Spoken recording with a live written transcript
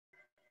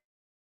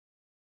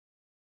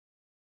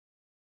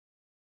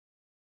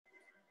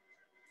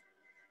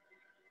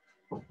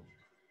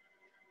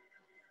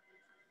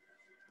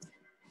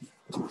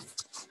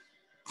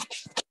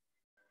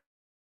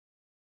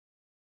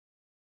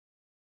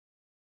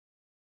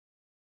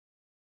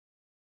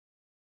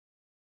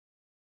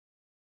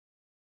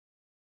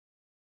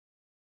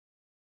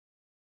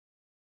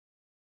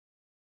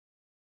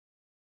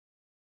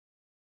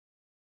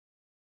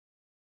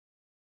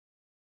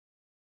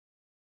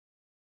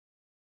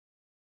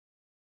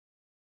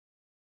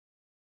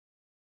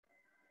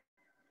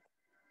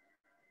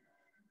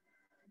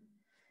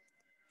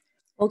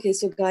Okay,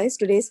 so guys,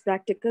 today's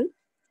practical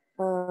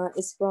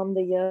is from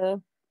the year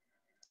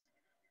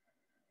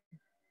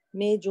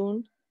May,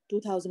 June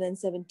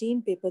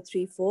 2017, paper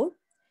 3-4.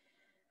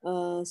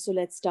 So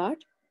let's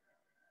start.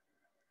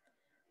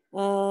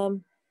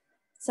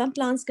 Some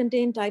plants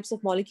contain types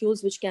of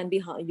molecules which can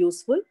be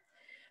useful,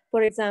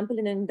 for example,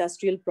 in an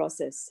industrial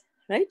process,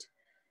 right?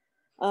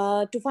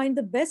 To find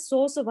the best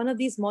source of one of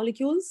these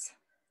molecules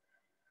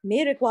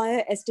may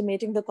require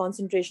estimating the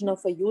concentration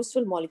of a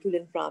useful molecule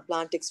in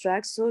plant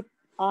extracts. So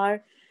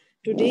our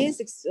today's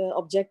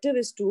objective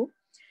is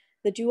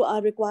that you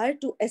are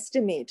required to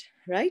estimate,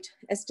 right?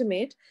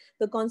 Estimate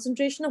the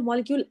concentration of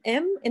molecule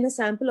M in a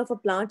sample of a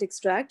plant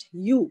extract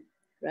U,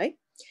 right?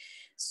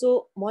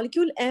 So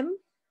molecule M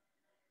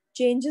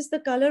changes the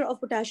color of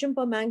potassium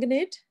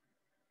permanganate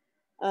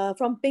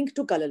from pink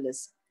to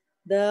colorless.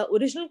 The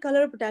original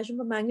color of potassium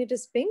permanganate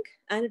is pink,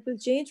 and it will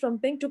change from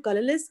pink to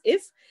colorless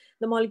if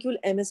the molecule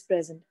M is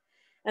present.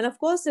 And of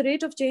course, the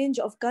rate of change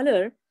of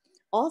color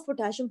of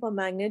potassium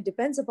permanganate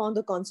depends upon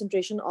the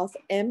concentration of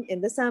M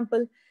in the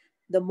sample.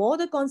 The more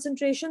the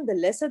concentration, the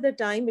lesser the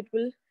time it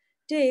will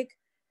take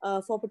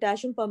for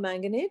potassium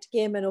permanganate,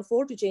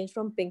 KMnO4, to change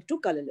from pink to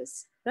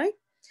colorless, right?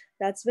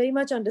 That's very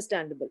much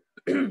understandable.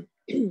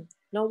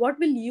 Now, what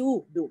will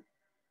you do?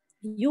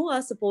 You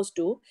are supposed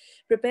to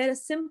prepare a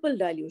simple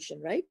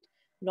dilution, right?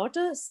 Not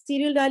a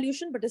serial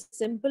dilution, but a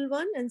simple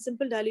one. And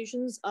simple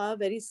dilutions are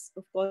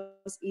of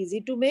course, easy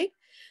to make.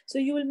 So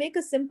you will make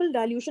a simple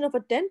dilution of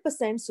a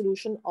 10%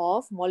 solution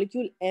of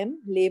molecule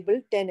M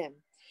labeled 10M.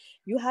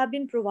 You have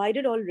been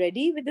provided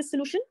already with the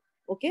solution,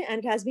 okay?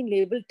 And it has been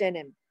labeled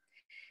 10M.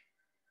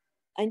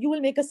 And you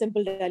will make a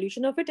simple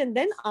dilution of it. And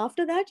then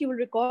after that, you will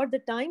record the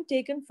time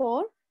taken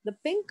for the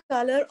pink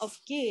color of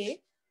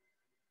K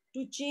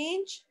to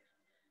change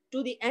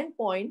to the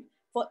endpoint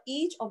for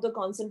each of the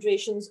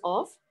concentrations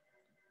of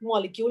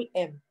molecule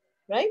M,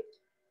 right?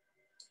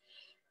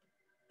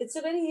 It's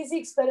a very easy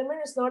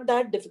experiment. It's not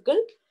that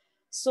difficult.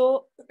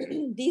 So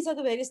these are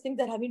the various things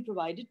that have been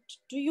provided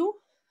to you.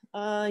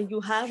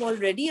 You have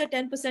already a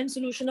 10%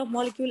 solution of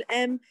molecule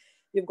M.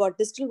 You've got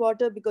distilled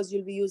water because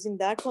you'll be using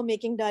that for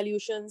making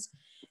dilutions.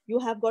 You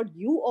have got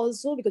U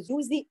also because U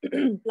is the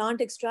plant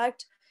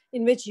extract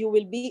in which you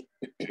will be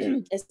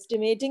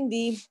estimating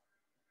the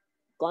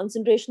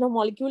concentration of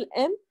molecule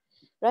M,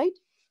 right?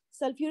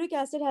 Sulfuric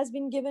acid has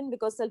been given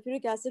because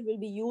sulfuric acid will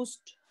be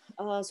used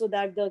so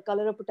that the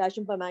color of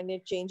potassium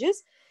permanganate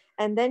changes.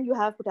 And then you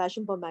have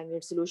potassium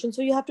permanganate solution.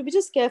 So you have to be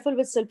just careful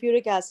with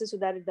sulfuric acid so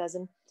that it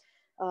doesn't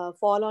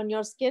fall on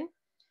your skin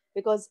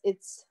because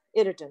it's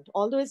irritant.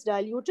 Although it's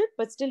diluted,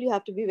 but still you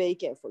have to be very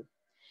careful.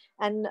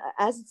 And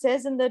as it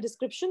says in the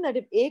description that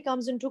if A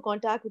comes into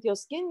contact with your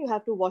skin, you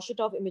have to wash it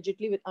off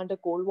immediately under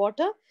cold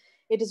water.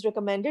 It is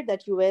recommended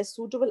that you wear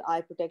suitable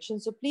eye protection.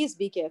 So please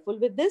be careful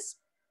with this.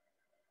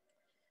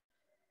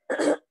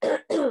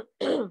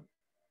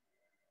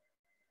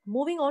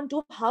 Moving on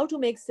to how to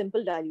make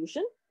simple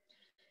dilution.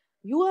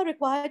 You are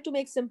required to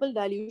make simple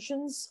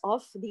dilutions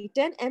of the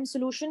 10M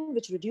solution,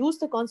 which reduce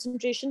the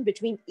concentration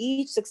between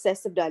each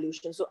successive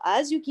dilution. So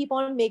as you keep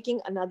on making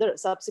another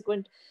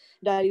subsequent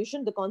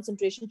dilution, the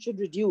concentration should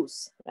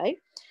reduce, right?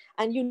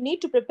 And you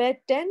need to prepare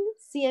 10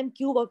 cm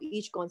cube of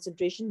each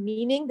concentration,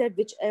 meaning that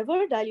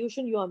whichever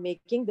dilution you are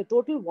making, the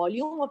total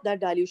volume of that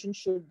dilution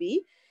should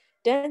be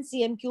 10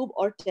 cm cube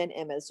or 10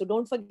 ml. So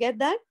don't forget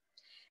that.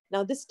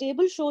 Now, this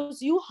table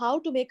shows you how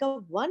to make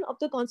up one of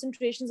the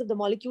concentrations of the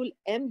molecule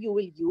M you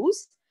will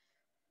use.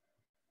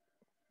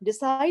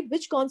 Decide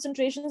which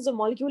concentrations of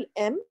molecule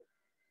M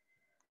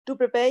to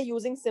prepare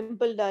using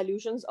simple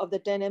dilutions of the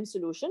 10M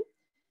solution.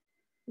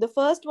 The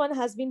first one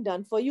has been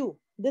done for you,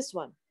 this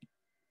one.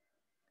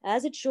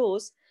 As it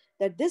shows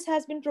that this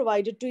has been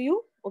provided to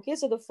you. Okay,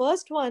 so the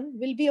first one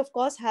will be, of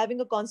course,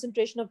 having a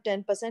concentration of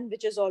 10%,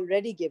 which is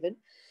already given.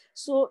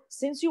 So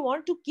since you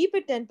want to keep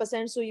it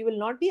 10%, so you will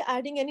not be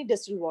adding any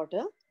distilled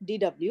water,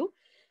 DW.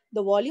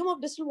 The volume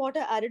of distilled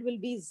water added will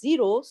be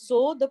 0.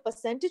 So the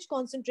percentage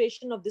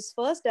concentration of this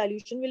first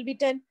dilution will be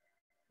 10,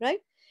 right?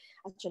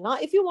 Now,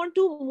 if you want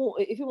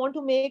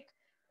to make,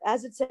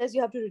 as it says, you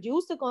have to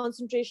reduce the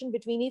concentration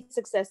between each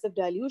successive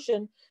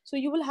dilution. So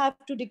you will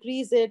have to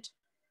decrease it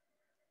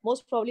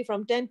most probably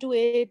from 10 to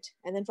 8,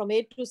 and then from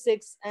 8 to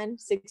 6,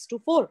 and 6 to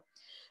 4.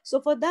 So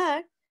for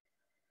that,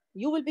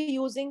 you will be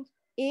using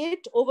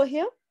 8 over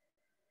here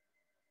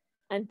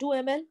and 2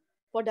 ml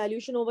for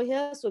dilution over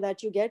here so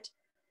that you get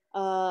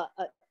an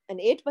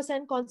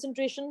 8%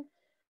 concentration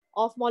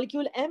of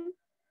molecule M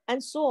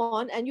and so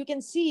on. And you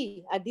can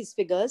see at these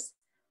figures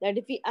that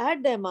if we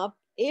add them up,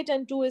 8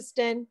 and 2 is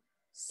 10,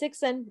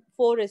 6 and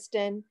 4 is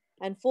 10,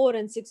 and 4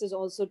 and 6 is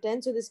also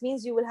 10. So this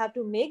means you will have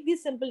to make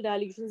these simple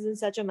dilutions in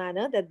such a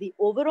manner that the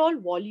overall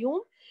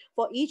volume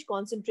for each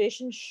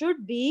concentration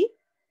should be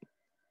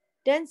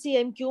 10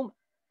 cm cube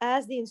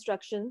as the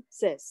instruction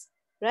says,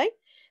 right?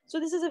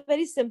 So this is a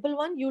very simple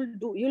one.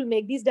 You'll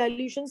make these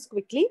dilutions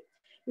quickly.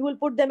 You will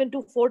put them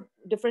into 4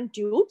 different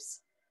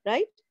tubes,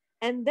 right?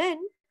 And then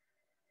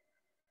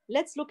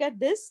let's look at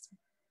this.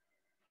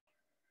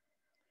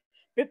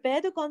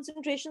 Prepare the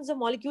concentrations of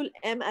molecule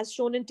M as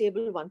shown in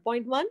table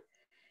 1.1,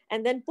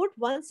 and then put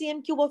 1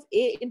 cm cube of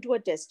A into a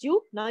test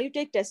tube. Now you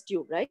take test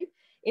tube, right?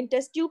 In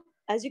test tube,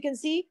 as you can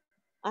see,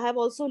 I have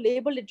also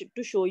labeled it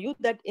to show you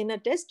that in a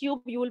test tube,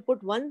 you will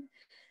put 1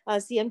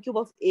 cm cube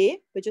of A,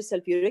 which is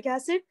sulfuric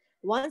acid,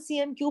 1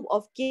 cm cube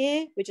of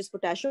K, which is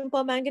potassium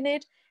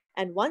permanganate,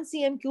 and 1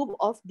 cm cube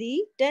of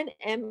the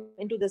 10M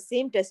into the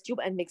same test tube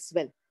and mix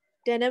well.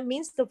 10M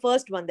means the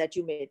first one that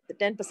you made, the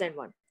 10%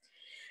 one.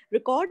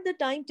 Record the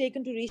time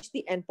taken to reach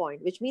the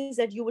endpoint, which means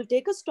that you will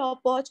take a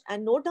stopwatch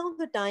and note down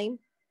the time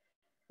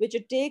which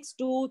it takes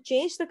to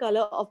change the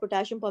color of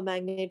potassium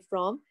permanganate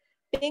from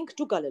pink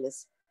to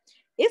colorless.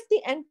 If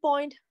the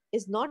endpoint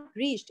is not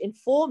reached in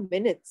 4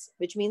 minutes,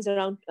 which means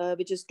around,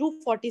 which is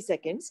 240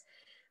 seconds,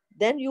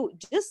 then you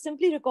just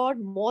simply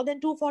record more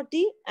than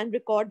 240 and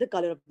record the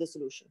color of the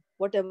solution,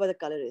 whatever the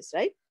color is,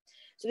 right?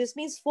 So this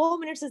means 4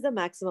 minutes is the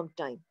maximum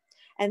time.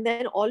 And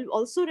then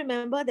also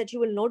remember that you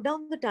will note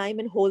down the time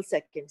in whole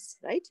seconds,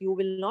 right? You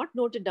will not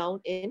note it down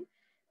in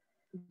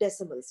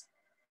decimals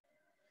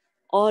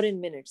or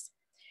in minutes.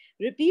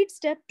 Repeat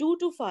step 2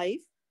 to 5.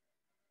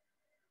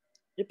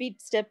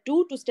 Repeat step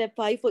 2 to step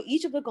 5 for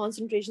each of the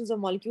concentrations of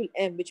molecule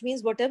M, which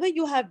means whatever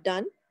you have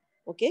done,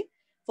 okay,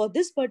 for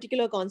this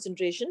particular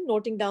concentration,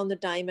 noting down the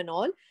time and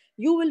all,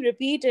 you will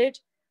repeat it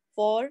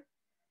for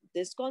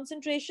this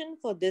concentration,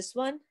 for this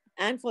one,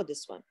 and for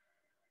this one.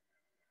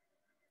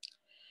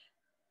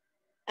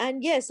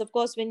 And yes, of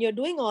course, when you're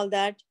doing all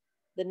that,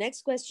 the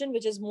next question,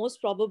 which is most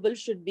probable,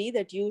 should be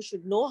that you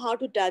should know how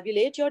to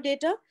tabulate your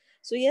data.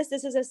 So yes,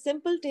 this is a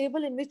simple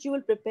table in which you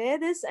will prepare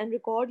this and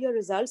record your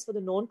results for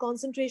the known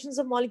concentrations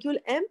of molecule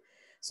M.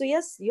 So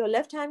yes, your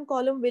left-hand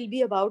column will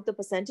be about the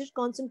percentage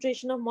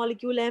concentration of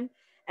molecule M,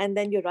 and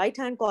then your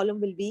right-hand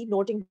column will be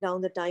noting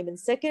down the time in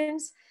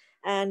seconds.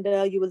 And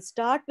you will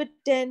start with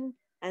 10,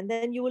 and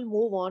then you will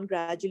move on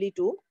gradually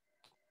to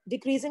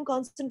decreasing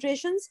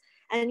concentrations.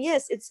 And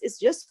yes, it's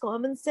just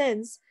common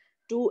sense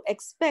to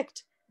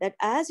expect that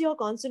as your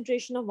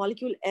concentration of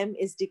molecule M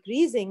is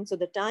decreasing, so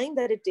the time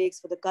that it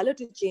takes for the color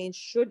to change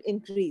should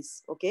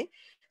increase, okay?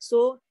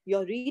 So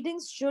your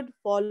readings should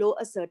follow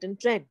a certain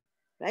trend,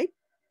 right?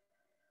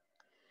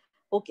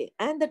 Okay,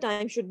 and the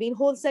time should be in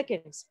whole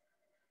seconds.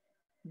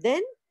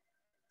 Then,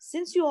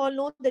 since you all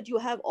know that you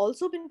have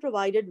also been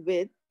provided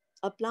with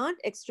a plant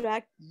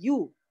extract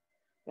U,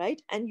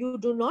 right? And you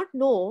do not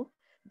know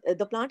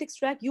the plant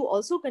extract U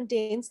also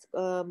contains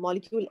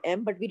molecule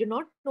M, but we do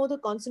not know the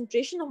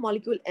concentration of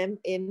molecule M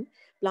in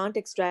plant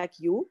extract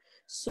U.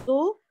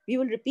 So we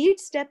will repeat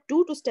step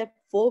 2 to step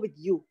 4 with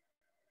U.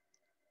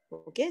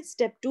 Okay,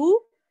 step 2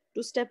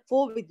 to step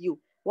 4 with U.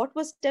 What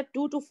was step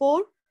 2 to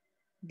 4?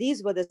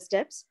 These were the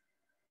steps.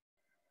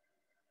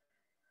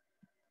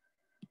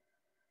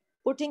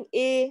 Putting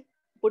A,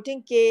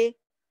 putting K,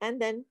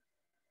 and then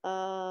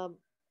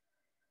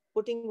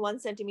putting 1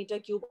 centimeter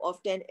cube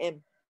of 10M,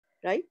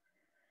 right?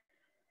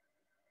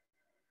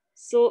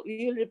 So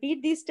we will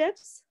repeat these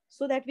steps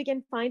so that we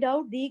can find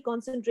out the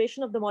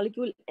concentration of the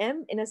molecule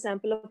M in a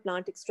sample of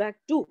plant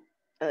extract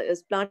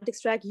plant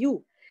extract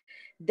U.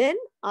 Then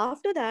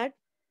after that,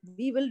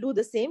 we will do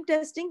the same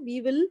testing. We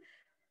will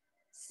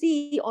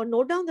see or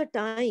note down the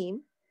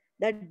time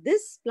that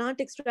this plant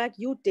extract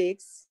U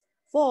takes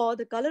for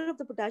the color of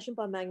the potassium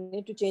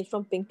permanganate to change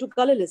from pink to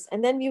colorless.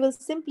 And then we will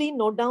simply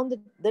note down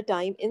the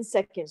time in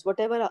seconds,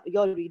 whatever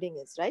your reading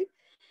is, right?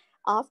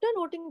 After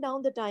noting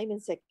down the time in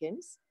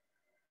seconds,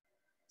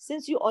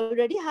 since you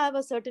already have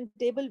a certain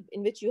table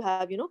in which you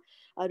have,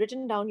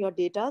 written down your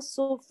data,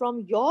 so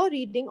from your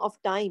reading of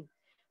time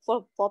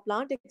for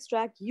plant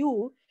extract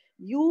U,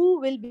 you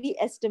will be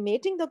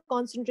estimating the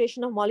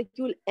concentration of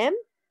molecule M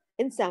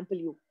in sample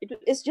U.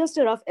 It's just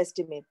a rough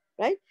estimate,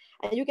 right?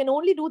 And you can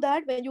only do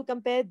that when you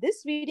compare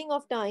this reading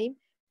of time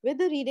with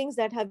the readings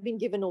that have been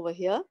given over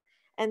here.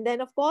 And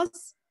then, of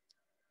course,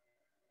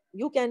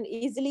 you can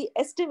easily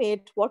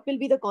estimate what will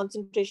be the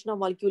concentration of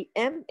molecule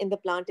M in the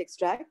plant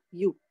extract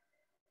U.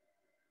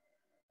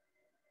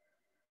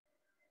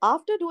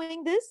 After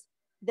doing this,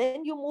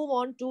 then you move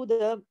on to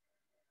the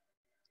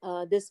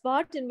this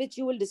part in which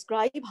you will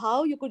describe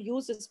how you could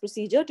use this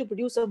procedure to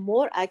produce a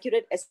more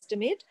accurate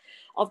estimate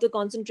of the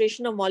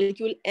concentration of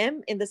molecule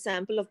M in the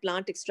sample of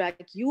plant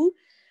extract U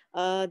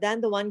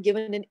than the one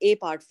given in A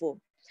part 4.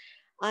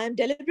 I am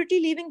deliberately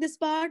leaving this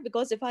part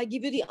because if I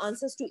give you the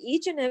answers to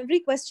each and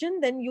every question,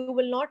 then you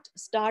will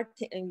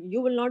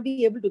not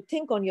be able to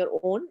think on your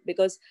own,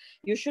 because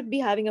you should be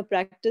having a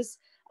practice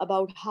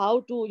about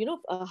how to,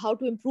 how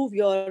to improve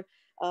your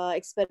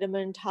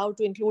experiment, how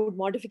to include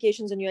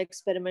modifications in your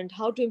experiment,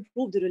 how to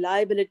improve the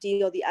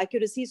reliability or the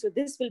accuracy. So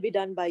this will be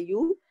done by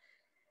you.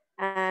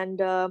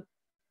 And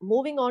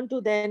moving on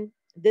to then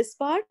this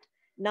part.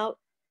 Now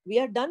we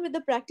are done with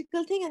the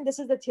practical thing, and this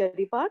is the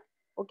theory part.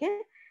 Okay.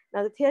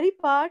 Now the theory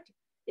part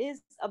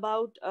is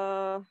about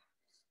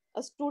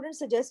a student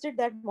suggested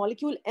that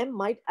molecule M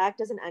might act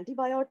as an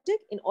antibiotic.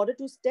 In order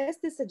to test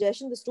this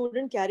suggestion, the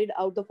student carried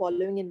out the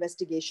following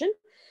investigation.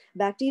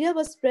 Bacteria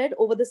was spread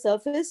over the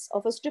surface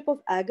of a strip of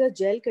agar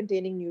gel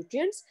containing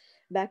nutrients.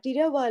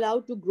 bacteria were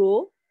allowed to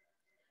grow,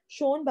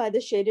 shown by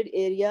the shaded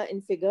area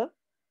in figure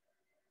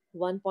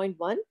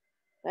 1.1,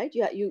 right?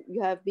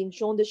 You have been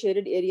shown the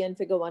shaded area in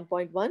figure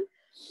 1.1.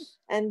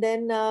 And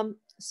then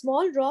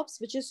small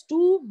drops, which is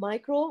 2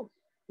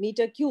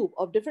 micrometer cube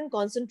of different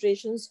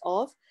concentrations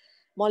of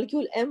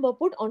molecule M were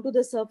put onto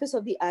the surface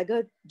of the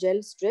agar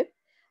gel strip.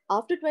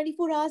 After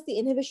 24 hours, the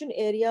inhibition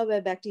area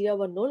where bacteria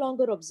were no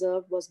longer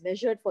observed was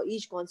measured for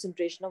each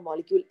concentration of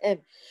molecule M.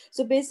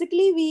 So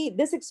basically,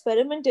 this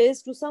experiment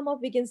is, to sum up,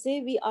 we can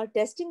say we are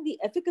testing the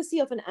efficacy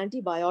of an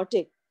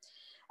antibiotic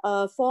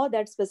for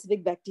that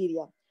specific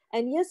bacteria.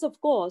 And yes,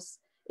 of course,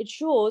 it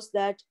shows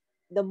that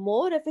the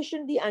more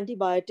efficient the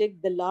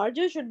antibiotic, the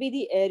larger should be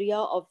the area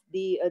of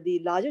the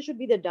larger should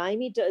be the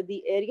diameter,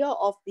 the area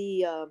of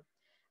the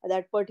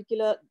that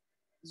particular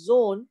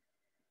zone,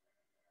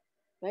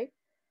 right?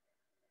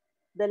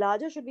 The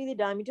larger should be the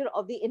diameter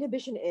of the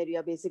inhibition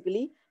area,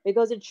 basically,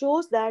 because it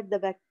shows that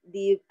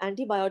the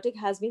antibiotic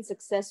has been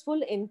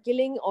successful in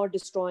killing or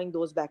destroying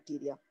those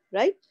bacteria,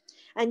 right?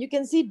 And you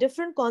can see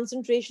different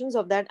concentrations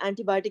of that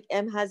antibiotic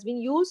M has been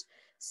used.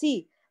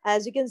 See,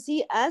 as you can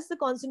see, as the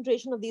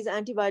concentration of these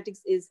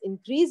antibiotics is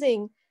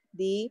increasing,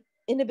 the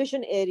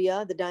inhibition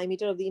area, the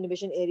diameter of the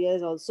inhibition area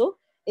is also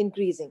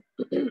increasing.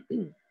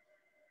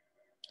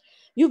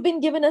 You've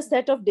been given a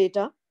set of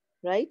data,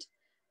 right,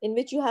 in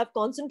which you have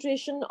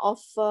concentration of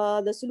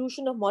the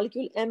solution of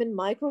molecule M in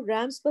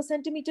micrograms per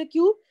centimeter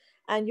cube,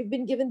 and you've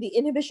been given the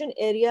inhibition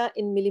area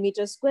in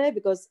millimeter square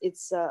because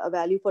it's a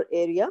value for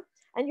area,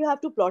 and you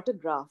have to plot a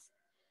graph.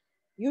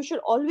 You should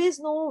always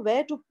know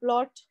where to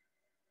plot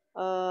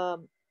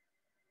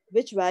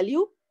which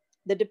value.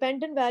 The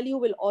dependent value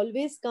will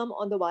always come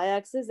on the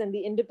y-axis and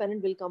the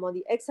independent will come on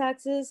the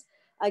x-axis.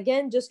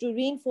 Again, just to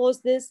reinforce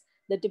this,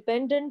 the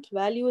dependent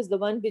value is the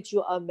one which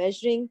you are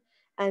measuring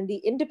and the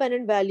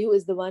independent value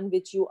is the one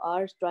which you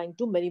are trying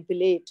to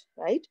manipulate,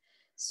 right?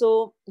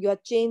 So you are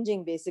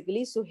changing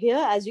basically. So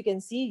here, as you can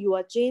see, you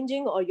are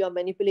changing or you are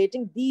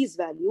manipulating these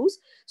values.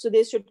 So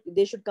they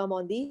should come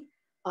on the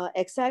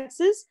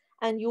x-axis,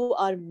 and you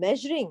are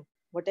measuring.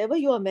 Whatever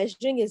you are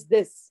measuring is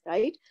this,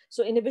 right?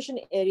 So inhibition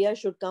area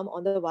should come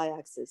on the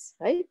y-axis,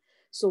 right?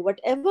 So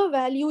whatever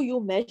value you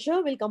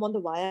measure will come on the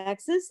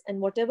y-axis, and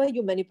whatever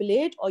you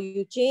manipulate or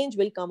you change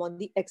will come on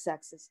the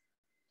x-axis.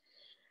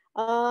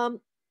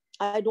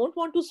 I don't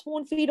want to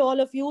spoon feed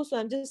all of you, so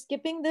I'm just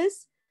skipping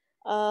this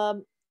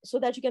so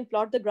that you can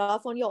plot the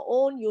graph on your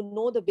own. You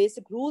know the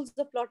basic rules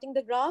of plotting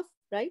the graph,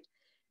 right?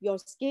 Your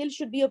scale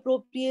should be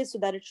appropriate so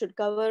that it should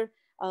cover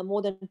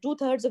more than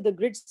 2/3 of the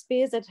grid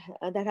space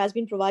that has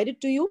been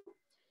provided to you,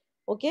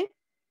 okay?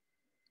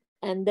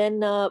 And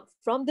then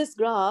from this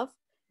graph,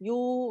 you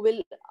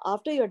will,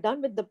 after you're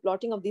done with the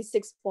plotting of these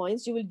 6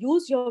 points, you will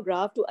use your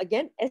graph to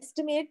again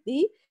estimate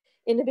the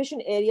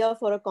inhibition area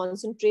for a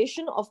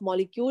concentration of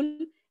molecule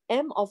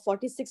M of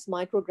 46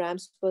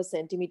 micrograms per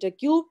centimeter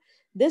cube.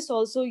 This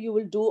also you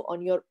will do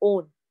on your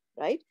own,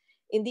 right?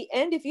 In the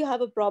end, if you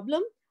have a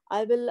problem,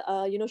 I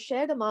will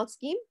share the mark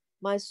scheme,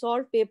 my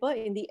solved paper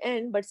in the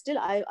end, but still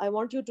I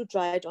want you to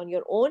try it on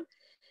your own.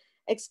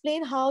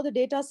 Explain how the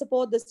data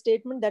support the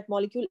statement that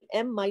molecule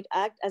M might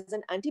act as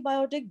an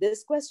antibiotic,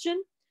 this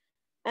question.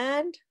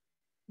 And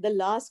the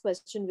last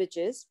question, which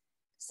is,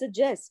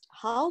 suggest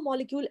how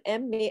molecule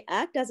M may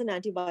act as an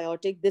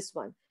antibiotic, this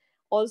one.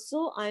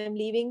 Also, I am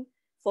leaving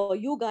for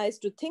you guys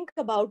to think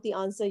about the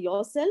answer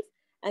yourself,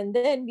 and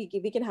then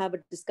we can have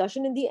a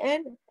discussion in the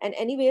end. And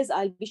anyways,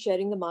 I'll be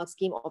sharing the mark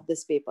scheme of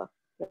this paper,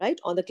 right,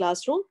 on the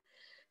classroom.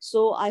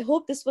 So I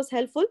hope this was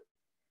helpful.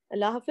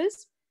 Allah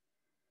Hafiz.